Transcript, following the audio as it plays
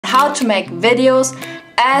how to make videos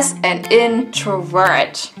as an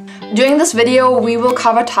introvert. During this video, we will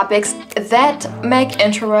cover topics that make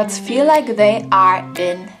introverts feel like they are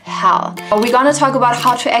in hell. We're gonna talk about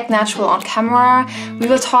how to act natural on camera. We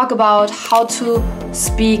will talk about how to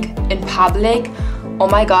speak in public. Oh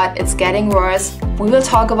my god, it's getting worse. We will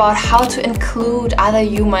talk about how to include other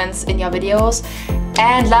humans in your videos.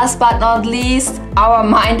 And last but not least, our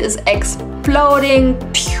mind is exploding.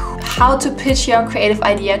 How to pitch your creative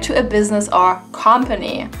idea to a business or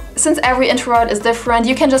company. Since every introvert is different,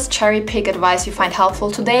 you can just cherry pick advice you find helpful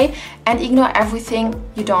today and ignore everything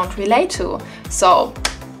you don't relate to. So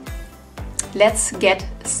let's get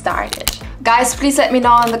started. Guys, please let me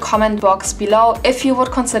know in the comment box below if you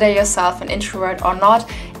would consider yourself an introvert or not,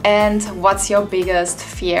 and what's your biggest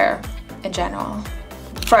fear in general.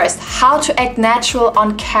 First, how to act natural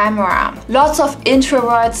on camera. Lots of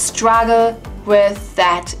introverts struggle with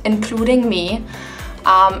that, including me.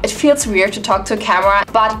 It feels weird to talk to a camera,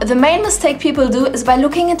 but the main mistake people do is by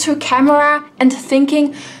looking into a camera and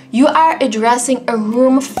thinking you are addressing a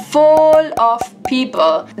room full of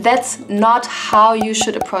people. That's not how you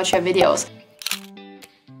should approach your videos.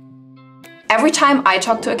 Every time I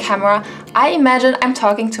talk to a camera, I imagine I'm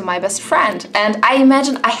talking to my best friend, and I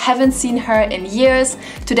imagine I haven't seen her in years.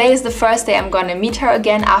 Today is the first day I'm gonna meet her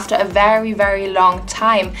again after a very, very long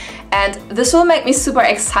time. And this will make me super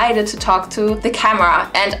excited to talk to the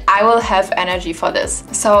camera, and I will have energy for this.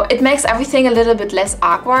 So it makes everything a little bit less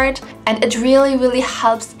awkward, and it really, really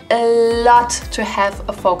helps a lot to have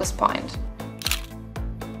a focus point.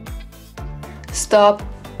 Stop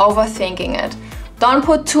overthinking it. Don't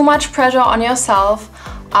put too much pressure on yourself.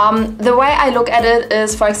 The way I look at it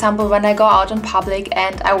is, for example, when I go out in public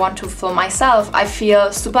and I want to film myself, I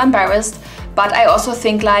feel super embarrassed, but I also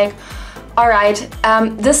think like, alright,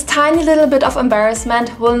 this tiny little bit of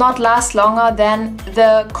embarrassment will not last longer than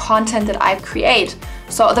the content that I create.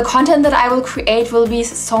 So the content that I will create will be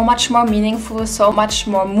so much more meaningful, so much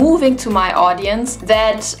more moving to my audience,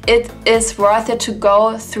 that it is worth it to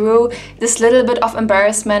go through this little bit of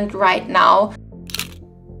embarrassment right now.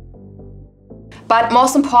 But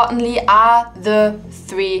most importantly are the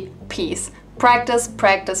 3 P's. Practice,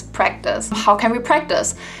 practice, practice. How can we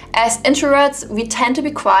practice? As introverts, we tend to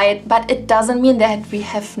be quiet, but it doesn't mean that we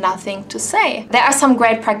have nothing to say. There are some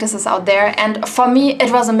great practices out there, and for me,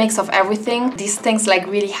 it was a mix of everything. These things like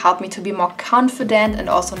really helped me to be more confident and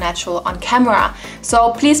also natural on camera.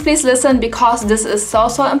 So please, please listen, because this is so,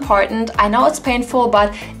 so important. I know it's painful,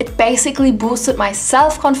 but it basically boosted my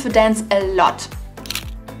self-confidence a lot.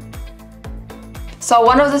 So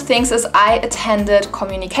one of the things is I attended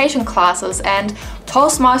communication classes, and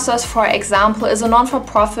Toastmasters, for example, is a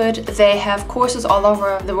non-for-profit. They have courses all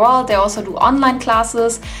over the world. They also do online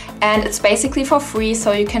classes, and it's basically for free,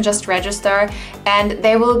 so you can just register and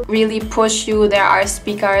they will really push you. There are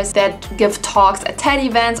speakers that give talks at TED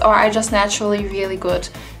events or are just naturally really good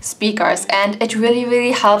speakers, and it really,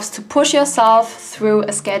 really helps to push yourself through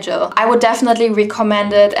a schedule. I would definitely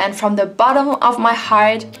recommend it, and from the bottom of my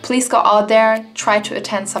heart, please go out there, try to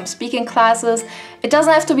attend some speaking classes. It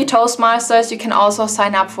doesn't have to be Toastmasters. You can also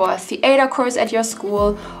sign up for a theater course at your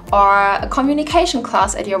school or a communication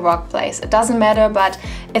class at your workplace. It doesn't matter, but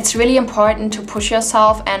it's really important to push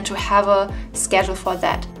yourself and to have a schedule for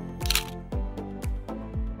that.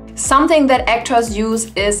 Something that actors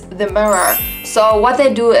use is the mirror. So what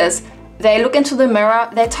they do is they look into the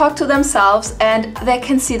mirror, they talk to themselves, and they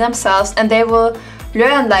can see themselves, and they will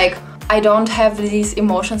learn like, I don't have these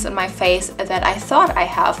emotions in my face that I thought I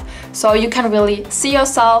have. So you can really see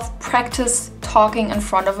yourself, practice talking in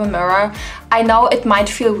front of a mirror. I know it might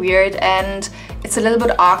feel weird and it's a little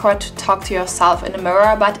bit awkward to talk to yourself in a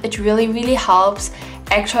mirror, but it really, really helps.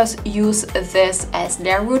 Actors use this as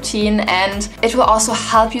their routine, and it will also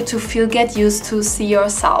help you to get used to see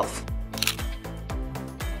yourself.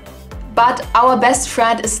 But our best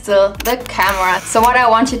friend is still the camera. So what I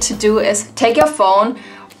want you to do is take your phone,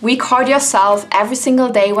 record yourself every single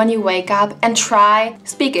day when you wake up, and try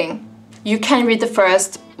speaking. You can read the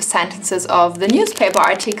first sentences of the newspaper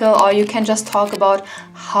article, or you can just talk about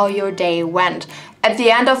how your day went. At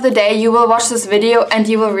the end of the day, you will watch this video and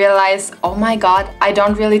you will realize, oh my god, I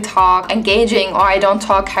don't really talk engaging, or I don't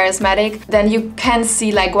talk charismatic. Then you can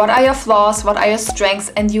see like, what are your flaws, what are your strengths,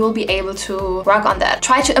 and you will be able to work on that.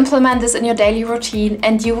 Try to implement this in your daily routine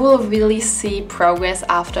and you will really see progress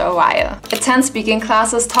after a while. Attend speaking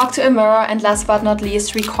classes, talk to a mirror, and last but not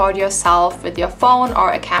least, record yourself with your phone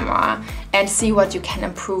or a camera and see what you can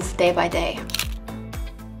improve day by day.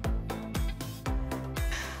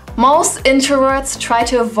 Most introverts try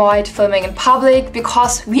to avoid filming in public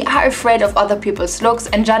because we are afraid of other people's looks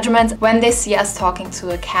and judgments when they see us talking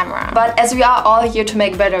to a camera. But as we are all here to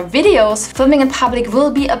make better videos, filming in public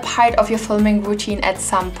will be a part of your filming routine at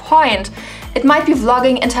some point. It might be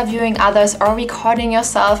vlogging, interviewing others, or recording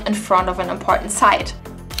yourself in front of an important site.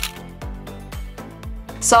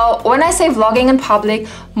 So when I say vlogging in public,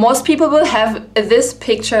 most people will have this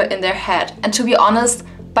picture in their head. And to be honest,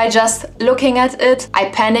 by just looking at it, I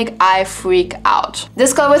panic, I freak out.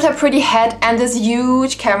 This girl with her pretty head and this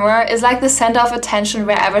huge camera is like the center of attention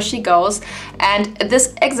wherever she goes, and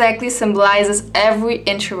this exactly symbolizes every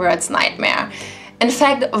introvert's nightmare. In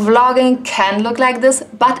fact, vlogging can look like this,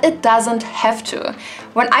 but it doesn't have to.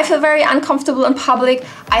 When I feel very uncomfortable in public,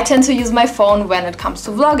 I tend to use my phone when it comes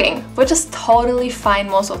to vlogging, which is totally fine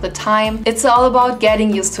most of the time. It's all about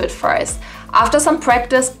getting used to it first. After some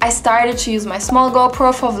practice, I started to use my small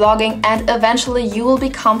GoPro for vlogging, and eventually you will be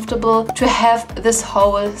comfortable to have this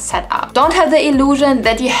whole setup. Don't have the illusion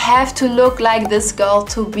that you have to look like this girl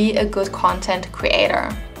to be a good content creator.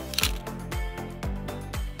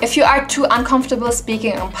 If you are too uncomfortable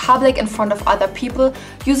speaking in public in front of other people,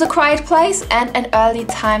 use a quiet place and an early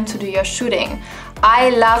time to do your shooting. I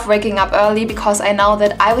love waking up early because I know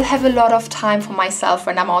that I will have a lot of time for myself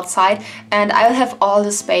when I'm outside, and I will have all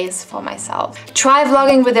the space for myself. Try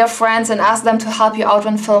vlogging with your friends and ask them to help you out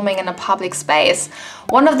when filming in a public space.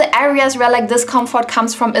 One of the areas where like discomfort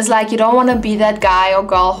comes from is like you don't want to be that guy or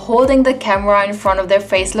girl holding the camera in front of their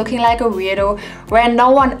face looking like a weirdo where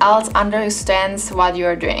no one else understands what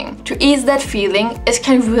you're doing. To ease that feeling, it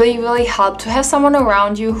can really help to have someone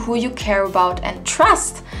around you who you care about and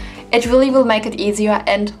trust. It really will make it easier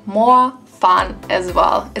and more fun as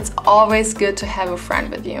well. It's always good to have a friend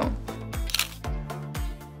with you.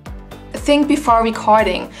 Think before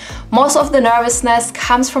recording. Most of the nervousness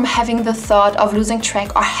comes from having the thought of losing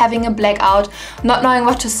track or having a blackout, not knowing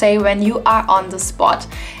what to say when you are on the spot.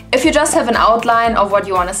 If you just have an outline of what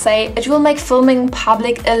you want to say, it will make filming in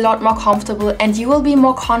public a lot more comfortable and you will be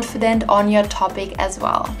more confident on your topic as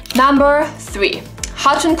well. Number 3.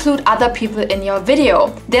 How to include other people in your video.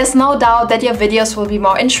 There's no doubt that your videos will be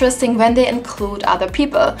more interesting when they include other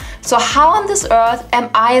people. So how on this earth am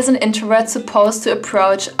I as an introvert supposed to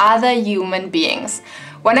approach other human beings?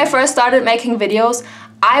 When I first started making videos,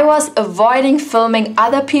 I was avoiding filming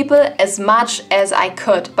other people as much as I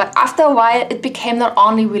could. But after a while, it became not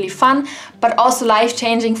only really fun, but also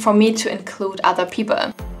life-changing for me to include other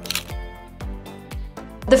people.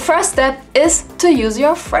 The first step is to use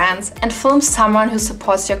your friends and film someone who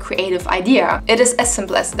supports your creative idea. It is as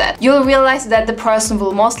simple as that. You'll realize that the person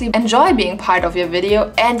will mostly enjoy being part of your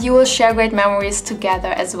video and you will share great memories together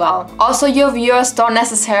as well. Also, your viewers don't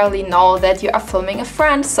necessarily know that you are filming a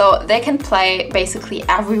friend, so they can play basically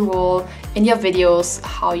every role in your videos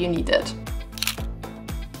how you need it.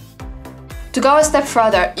 To go a step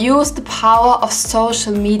further, use the power of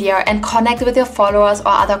social media and connect with your followers or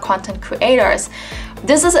other content creators.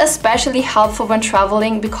 This is especially helpful when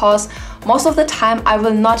traveling because most of the time I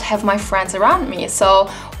will not have my friends around me. So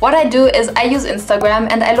what I do is I use Instagram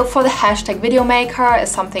and I look for the hashtag videomaker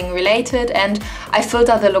as something related and I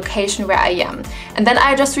filter the location where I am. And then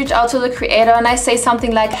I just reach out to the creator and I say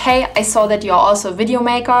something like, hey, I saw that you're also a video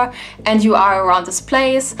maker and you are around this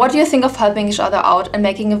place. What do you think of helping each other out and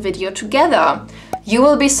making a video together? You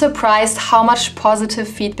will be surprised how much positive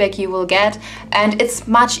feedback you will get, and it's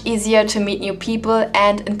much easier to meet new people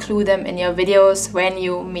and include them in your videos when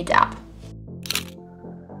you meet up.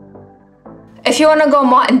 If you want to go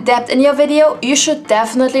more in depth in your video, you should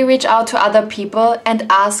definitely reach out to other people and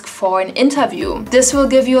ask for an interview. This will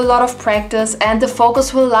give you a lot of practice and the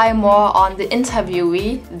focus will lie more on the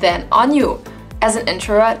interviewee than on you. As an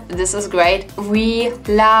introvert, this is great. We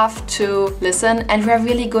love to listen and we're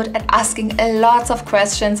really good at asking a lot of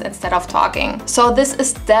questions instead of talking. So this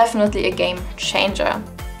is definitely a game changer.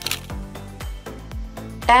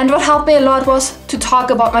 And what helped me a lot was to talk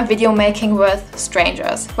about my video making with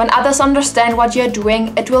strangers. When others understand what you're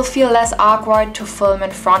doing, it will feel less awkward to film in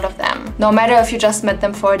front of them. No matter if you just met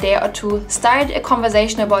them for a day or two, start a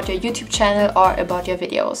conversation about your YouTube channel or about your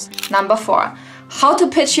videos. Number 4. How to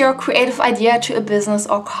pitch your creative idea to a business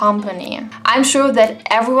or company. I'm sure that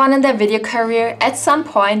everyone in their video career at some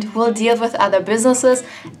point will deal with other businesses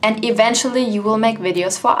and eventually you will make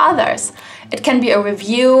videos for others. It can be a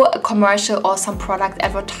review, a commercial or some product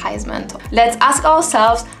advertisement. Let's ask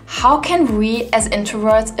ourselves, how can we as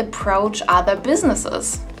introverts approach other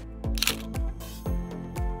businesses?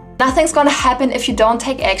 Nothing's gonna happen if you don't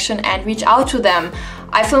take action and reach out to them.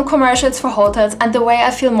 I film commercials for hotels, and the way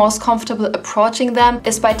I feel most comfortable approaching them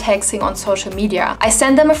is by texting on social media. I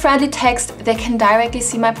send them a friendly text, they can directly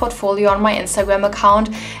see my portfolio on my Instagram account,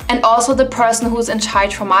 and also the person who's in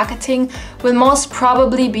charge for marketing will most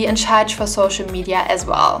probably be in charge for social media as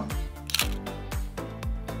well.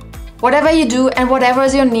 Whatever you do and whatever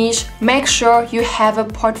is your niche, make sure you have a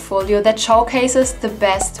portfolio that showcases the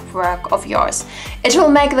best work of yours. It will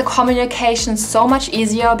make the communication so much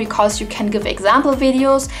easier because you can give example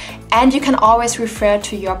videos and you can always refer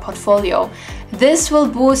to your portfolio. This will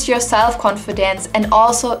boost your self-confidence, and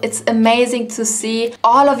also it's amazing to see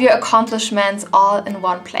all of your accomplishments all in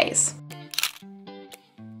one place.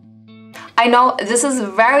 I know this is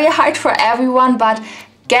very hard for everyone, but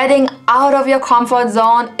getting out of your comfort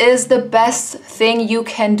zone is the best thing you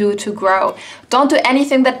can do to grow. Don't do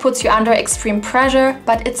anything that puts you under extreme pressure,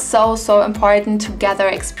 but it's so important to gather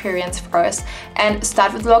experience first. And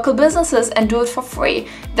start with local businesses and do it for free.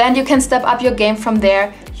 Then you can step up your game from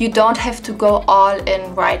there. You don't have to go all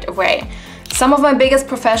in right away. Some of my biggest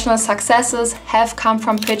professional successes have come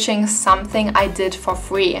from pitching something I did for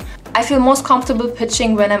free. I feel most comfortable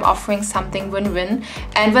pitching when I'm offering something win-win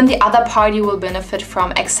and when the other party will benefit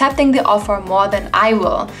from accepting the offer more than I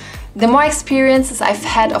will. The more experiences I've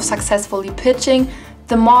had of successfully pitching,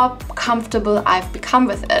 the more comfortable I've become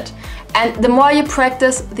with it. And the more you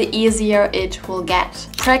practice, the easier it will get.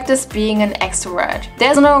 Practice being an extrovert.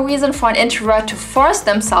 There's no reason for an introvert to force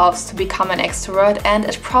themselves to become an extrovert, and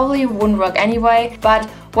it probably wouldn't work anyway, but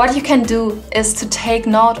what you can do is to take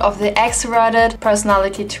note of the extroverted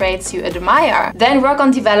personality traits you admire. Then work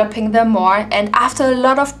on developing them more, and after a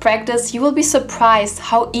lot of practice, you will be surprised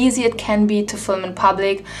how easy it can be to film in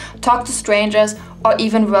public, talk to strangers, or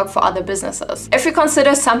even work for other businesses. If you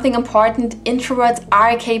consider something important, introverts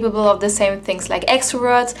are capable of the same things like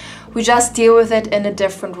extroverts. We just deal with it in a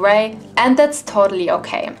different way, and that's totally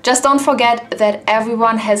okay. Just don't forget that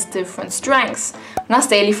everyone has different strengths. Nas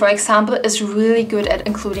Daily, for example, is really good at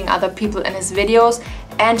including other people in his videos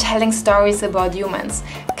and telling stories about humans.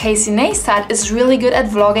 Casey Neistat is really good at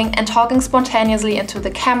vlogging and talking spontaneously into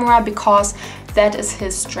the camera because that is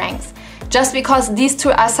his strength. Just because these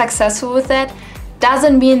two are successful with that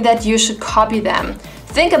doesn't mean that you should copy them.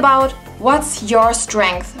 Think about what's your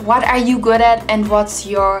strength, what are you good at, and what's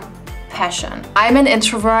your passion. I'm an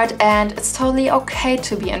introvert, and it's totally okay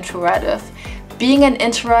to be introverted. Being an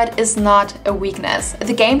introvert is not a weakness.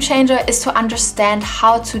 The game changer is to understand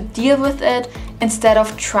how to deal with it instead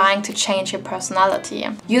of trying to change your personality.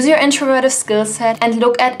 Use your introverted skill set and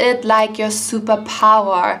look at it like your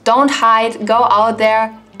superpower. Don't hide, go out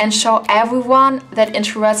there and show everyone that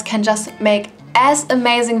introverts can just make as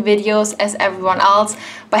amazing videos as everyone else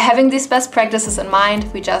by having these best practices in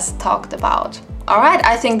mind we just talked about. Alright,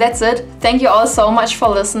 I think that's it. Thank you all so much for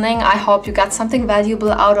listening. I hope you got something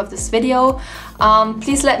valuable out of this video.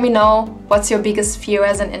 Please let me know what's your biggest fear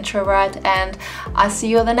as an introvert, and I'll see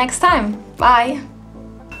you the next time. Bye!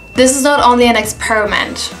 This is not only an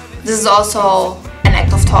experiment, this is also an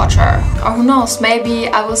act of torture. Or who knows, maybe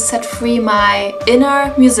I will set free my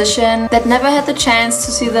inner musician that never had the chance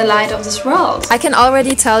to see the light of this world. I can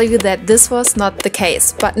already tell you that this was not the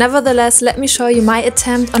case, but nevertheless, let me show you my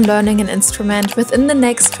attempt on learning an instrument within the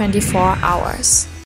next 24 hours.